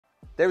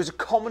There is a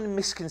common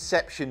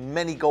misconception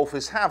many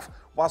golfers have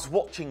whilst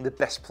watching the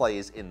best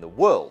players in the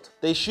world.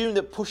 They assume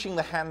that pushing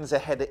the hands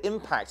ahead at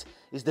impact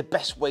is the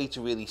best way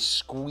to really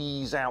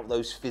squeeze out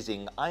those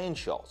fizzing iron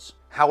shots.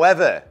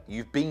 However,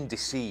 you've been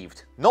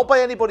deceived. Not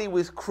by anybody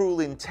with cruel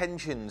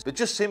intentions, but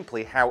just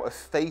simply how a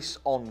face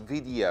on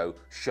video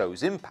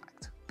shows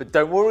impact. But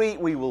don't worry,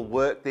 we will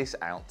work this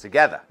out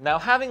together. Now,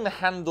 having the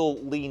handle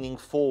leaning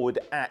forward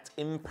at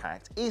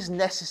impact is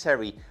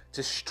necessary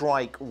to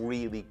strike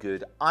really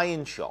good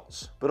iron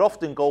shots. But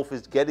often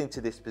golfers get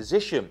into this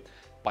position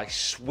by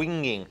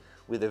swinging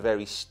with a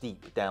very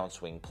steep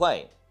downswing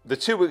plane. The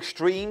two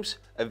extremes,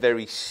 a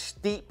very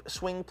steep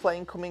swing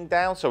plane coming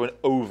down, so an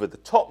over the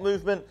top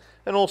movement,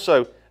 and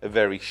also a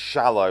very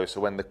shallow, so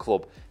when the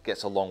club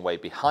gets a long way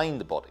behind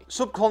the body.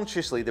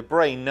 Subconsciously, the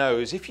brain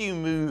knows if you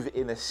move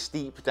in a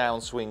steep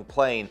downswing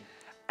plane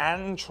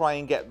and try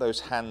and get those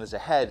hands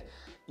ahead,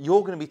 you're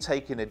going to be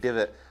taking a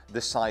divot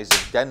the size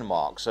of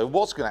Denmark. So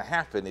what's going to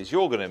happen is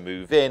you're going to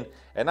move in,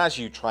 and as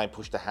you try and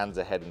push the hands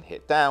ahead and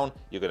hit down,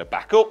 you're going to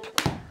back up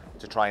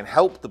to try and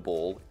help the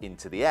ball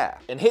into the air.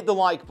 And hit the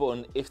like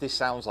button if this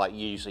sounds like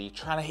you. So you're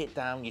trying to hit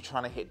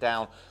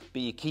down,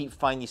 but you keep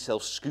finding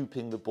yourself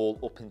scooping the ball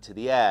up into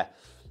the air.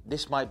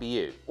 This might be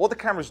you. What the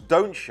cameras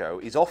don't show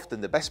is often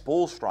the best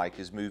ball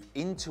strikers move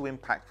into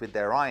impact with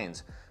their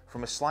irons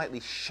from a slightly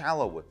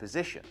shallower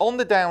position. On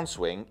the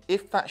downswing,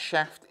 if that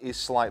shaft is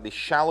slightly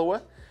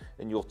shallower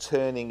and you're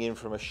turning in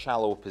from a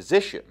shallower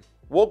position,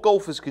 what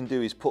golfers can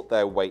do is put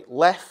their weight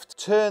left,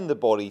 turn the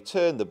body,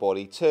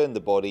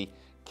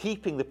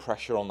 keeping the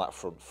pressure on that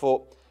front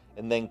foot,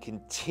 and then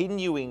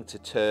continuing to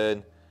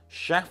turn,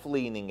 shaft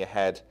leaning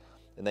ahead,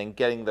 and then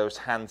getting those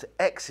hands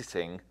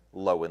exiting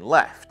low and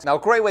left. Now, a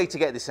great way to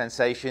get this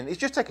sensation is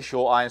just take a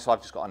short iron, so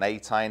I've just got an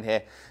 8 iron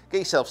here. Get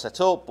yourself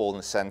set up, ball in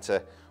the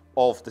center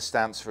of the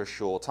stance for a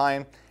short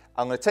iron.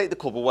 I'm going to take the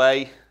club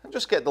away and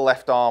just get the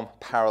left arm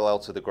parallel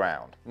to the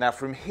ground. Now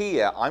from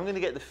here, I'm going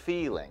to get the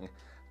feeling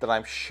that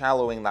I'm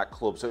shallowing that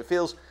club, so it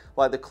feels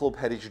like the club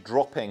head is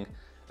dropping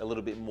a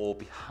little bit more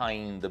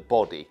behind the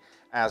body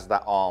as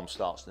that arm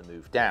starts to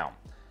move down.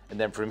 And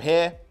then from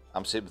here,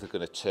 I'm simply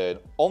going to turn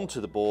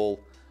onto the ball,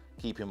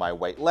 keeping my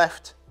weight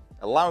left,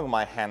 allowing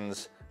my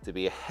hands to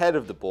be ahead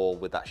of the ball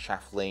with that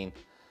shaft lean,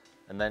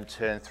 and then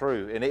turn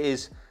through. And it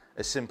is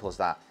as simple as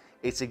that.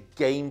 It's a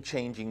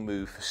game-changing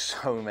move for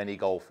so many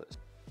golfers.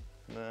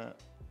 There,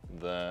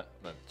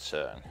 then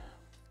turn.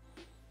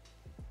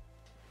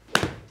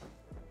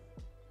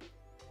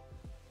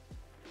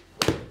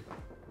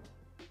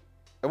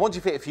 And once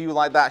you've hit a few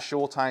like that,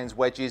 short irons,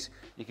 wedges,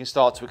 you can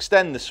start to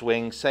extend the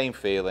swing, same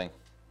feeling,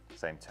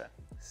 same turn.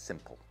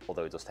 Simple,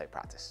 although it does take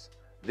practice.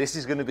 This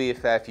is going to be a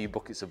fair few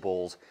buckets of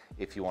balls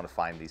if you want to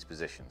find these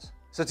positions.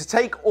 So to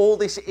take all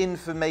this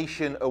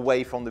information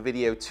away from the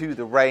video to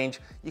the range,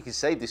 you can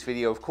save this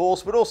video, of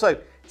course, but also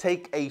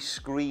take a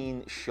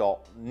screenshot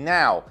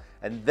now.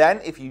 And then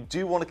if you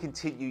do want to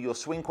continue your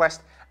swing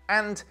quest,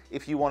 and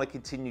if you want to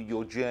continue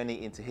your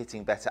journey into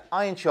hitting better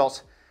iron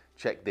shots,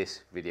 check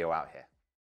this video out here.